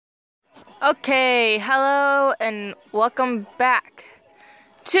Okay, hello and welcome back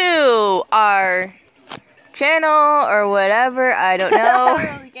to our channel or whatever, I don't know. I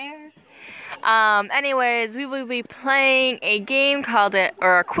don't really care. Anyways, we will be playing a game called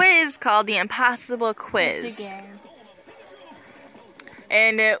a quiz called the Impossible Quiz. It's a game.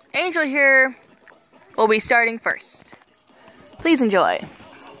 And Angel here will be starting first. Please enjoy.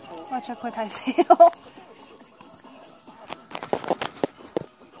 Watch how quick I fail.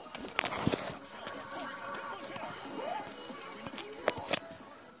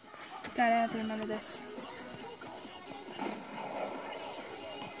 Gotta have to remember this.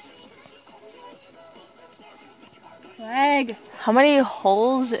 Leg. How many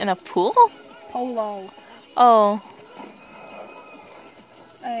holes in a pool? Polo. Oh.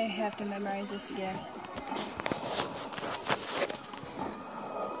 I have to memorize this again.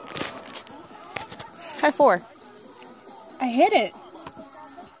 Try 4. I hit it.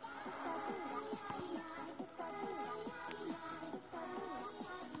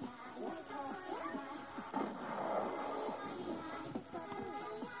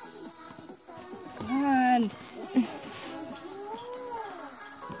 Come on.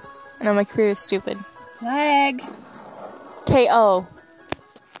 I know my computer's stupid. Leg. KO.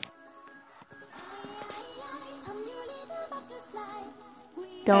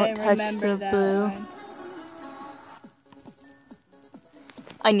 Don't touch the blue. One.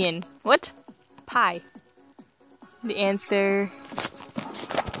 Onion. What? Pie. The answer.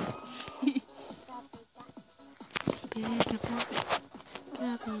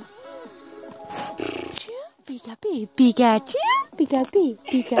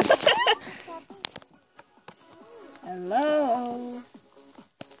 Hello.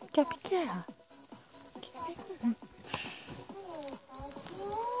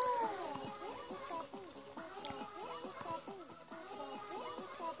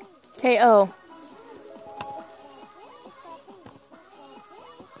 KO.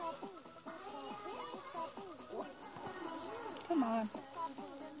 Come on.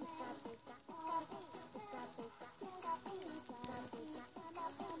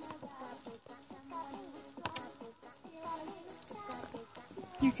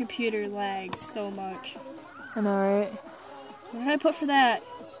 Your computer lags so much. I know, right? What did I put for that?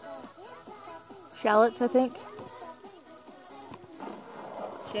 Shallots, I think.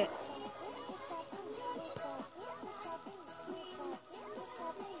 Shit.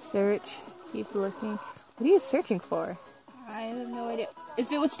 Search. Keep looking. What are you searching for? I have no idea.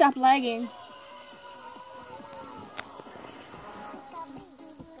 If it would stop lagging.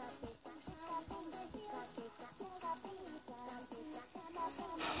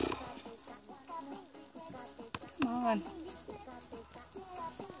 Come on.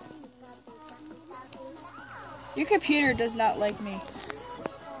 Your computer does not like me. I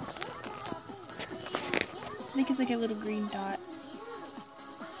think it's like a little green dot.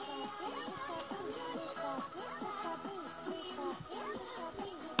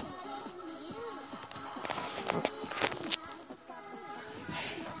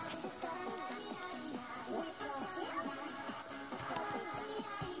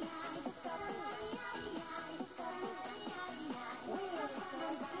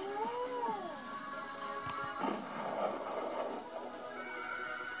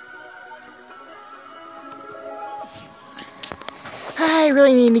 I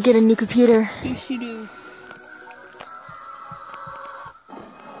really need to get a new computer. Yes, you do.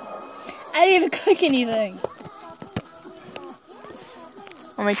 I didn't even click anything.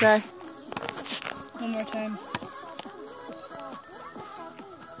 Let me try. One more time.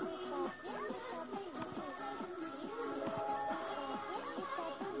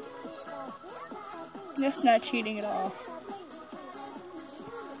 That's not cheating at all.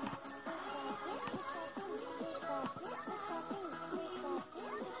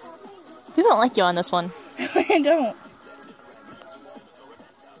 He doesn't like you on this one. I don't.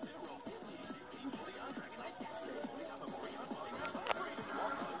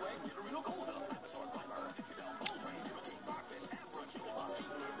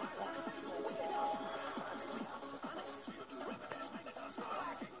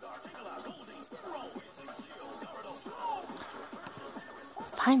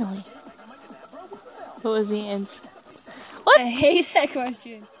 Finally. What was the answer? What? I hate that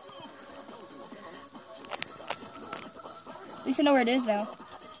question. At least I know where it is now.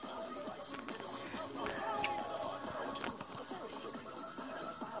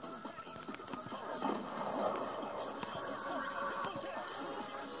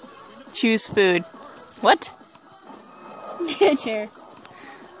 Choose food. What? Get a chair.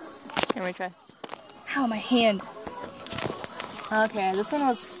 Let me try. Ow, my hand. Okay, this one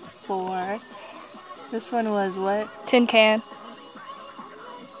was 4. This one was what? Tin can.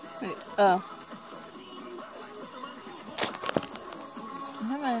 Wait, oh.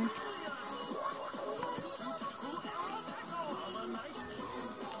 Come on.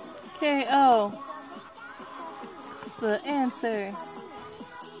 Okay, oh. The answer.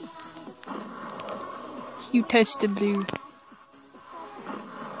 You touched the blue.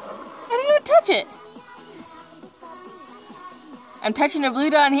 I didn't even touch it. I'm touching the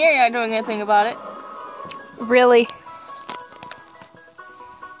blue down here. You're not doing anything about it. Really?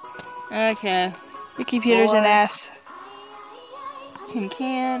 Okay. Your computer's an 4. ass. Tin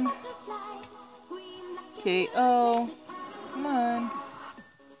can. Okay, oh. Come on.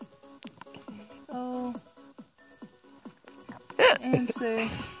 Okay, oh. Answer.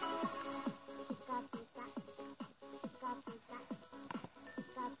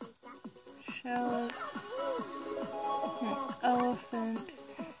 Shells. Elephant.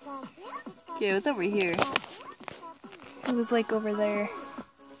 Okay, what's over here? It was like over there.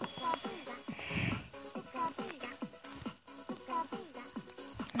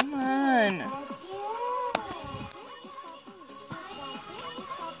 Come on.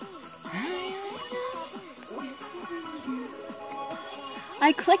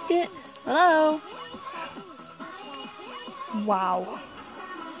 I clicked it. Hello. Wow.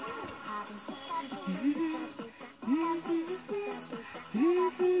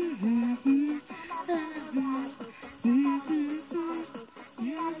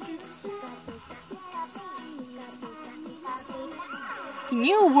 Can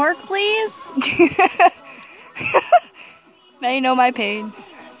you work, please? Now you know my pain.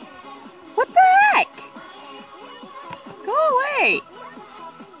 What the heck? Go away.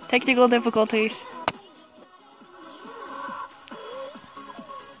 Technical difficulties.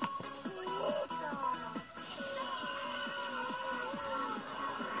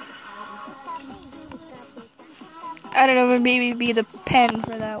 I don't know, maybe be the pen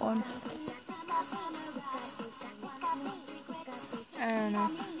for that one. I don't know.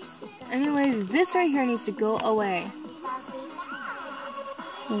 Anyways, this right here needs to go away.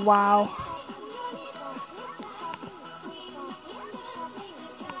 Wow.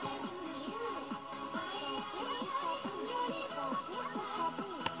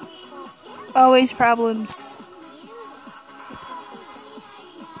 Always problems.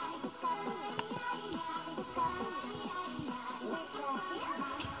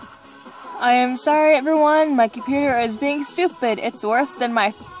 I am sorry, everyone. My computer is being stupid. It's worse than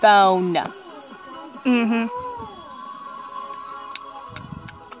my phone. Mm-hmm.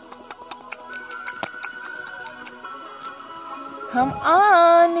 Come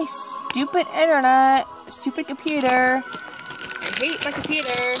on, stupid internet, stupid computer. I hate my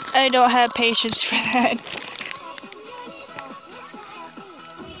computer. I don't have patience for that.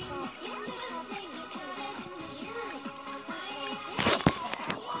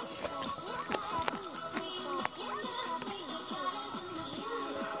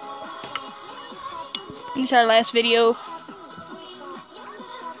 This is our last video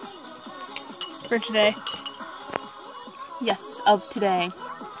for today. Yes, of today.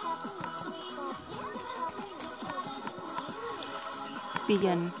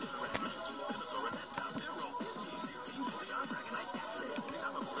 Begin.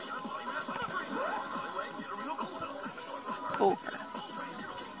 Over.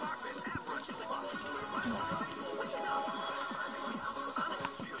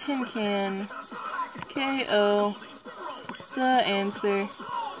 Tin can. KO. The answer.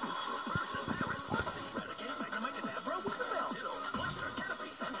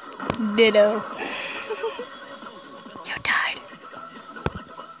 Ditto. You died.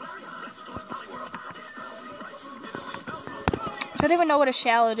 I don't even know what a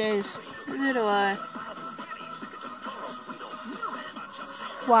shallot is. Neither do I.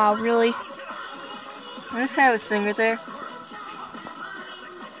 Wow, really? I just have a thing right there.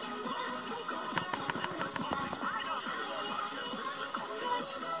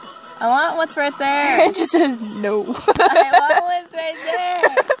 I want what's right there. It just says no. I want what's right there.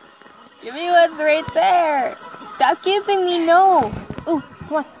 Give me what's right there. Stop giving me no. Ooh,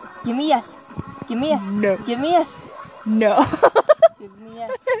 come on. Give me yes. Give me yes. No. Give me yes. No. Give me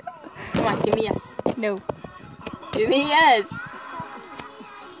yes. Come on, give me yes. No. Give me yes.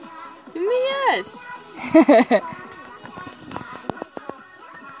 Give me yes.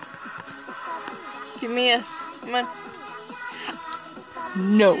 Give me yes. Come on.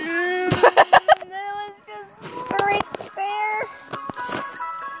 No. That was just right there.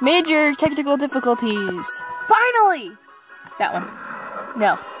 Major technical difficulties. Finally! That one.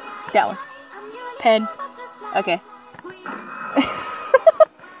 No. That one. Pen. Okay.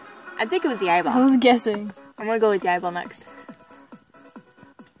 I think it was the I eyeball. was guessing. I'm gonna go with the eyeball next.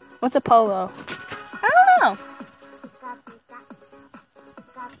 What's a polo? I don't know.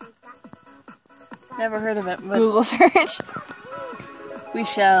 Never heard of it, but Google search. we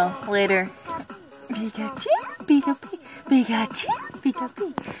shall later. Pikachu, Pikachu, Pikachu,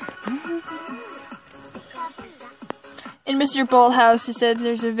 Pikachu. In Mr. Bolthouse, he said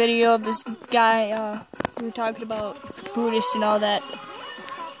there's a video of this guy who were talking about Buddhist and all that.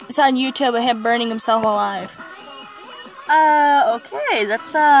 It's on YouTube of him burning himself alive. Okay,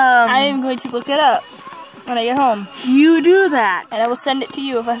 that's I am going to look it up when I get home. You do that. And I will send it to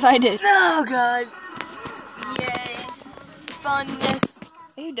you if I find it. Oh god. Yay. Funness.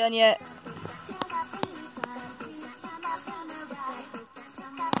 Are you done yet?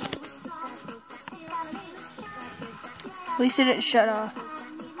 At least it didn't shut off.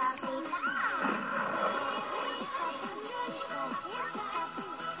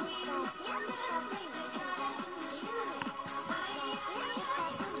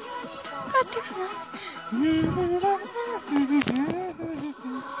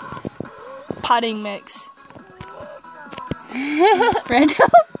 Potting mix. Random?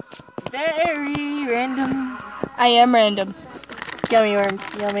 Very random. I am random. Yummy worms.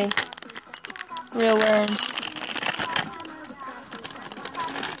 Yummy. Real worms.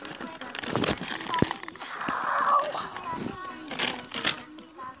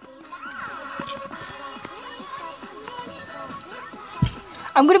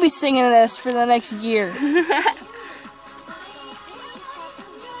 I'm gonna be singing this for the next year.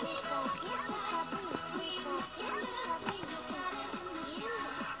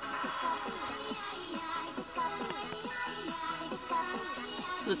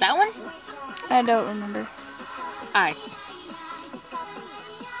 Was it that one? I don't remember. Aye.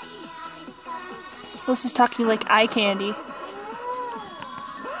 This is talking like eye candy.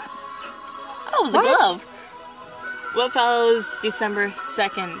 Oh, it was What? a glove. What follows December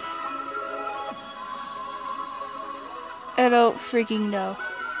 2nd? I don't freaking know.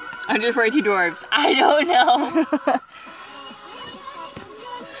 142 dwarves. I don't know.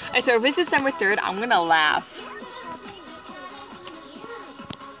 I swear, if it's December 3rd, I'm gonna laugh.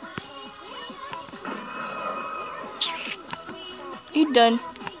 You done?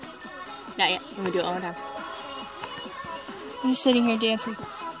 Not yet. I'm gonna do it one more time. I'm just sitting here dancing.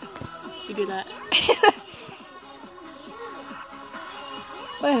 You do that.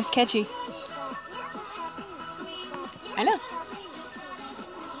 Wow, it's catchy. I know.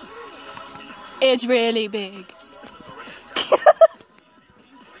 It's really big.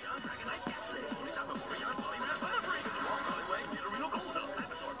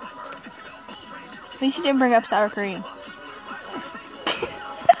 At least you didn't bring up sour cream.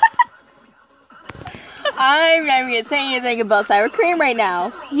 I'm not even gonna say anything about sour cream right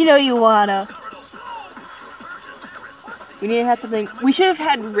now. You know you wanna. We need to have something. We should have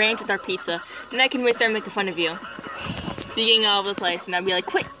had ranch with our pizza. Then I can really start making fun of you. Being all over the place, and I'd be like,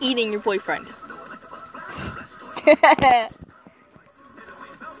 quit eating your boyfriend.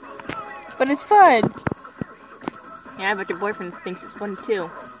 But it's fun. Yeah, but your boyfriend thinks it's fun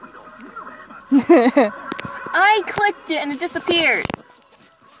too. I clicked it and it disappeared.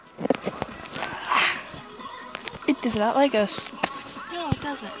 It does not like us. No, it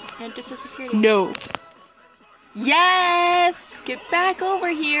doesn't. It just disappeared. No. Yes! Get back over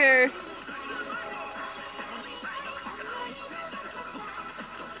here.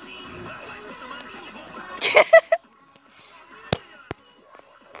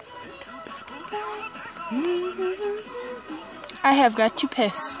 I have got to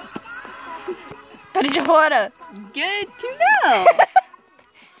piss. But I don't wanna. Good to know.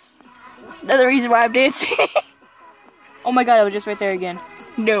 That's another reason why I'm dancing. Oh my god, I was just right there again.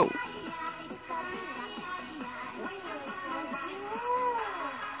 No.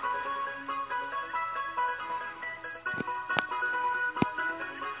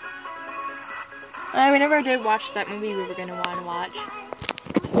 We never did watch that movie we were gonna want to watch.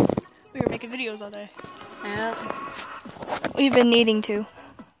 We were making videos all day. Yeah. We've been needing to.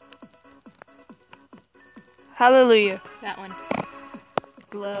 Hallelujah. That one.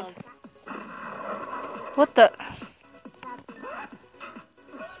 Glove. What the?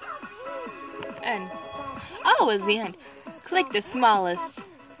 End. Oh, it's the end. Click the smallest.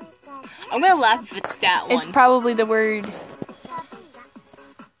 I'm gonna laugh if it's that one. It's probably the word.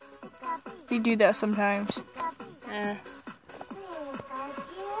 We do that sometimes.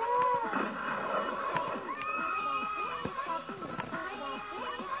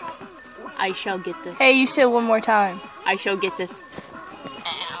 I shall get this. Hey, you said one more time. I shall get this.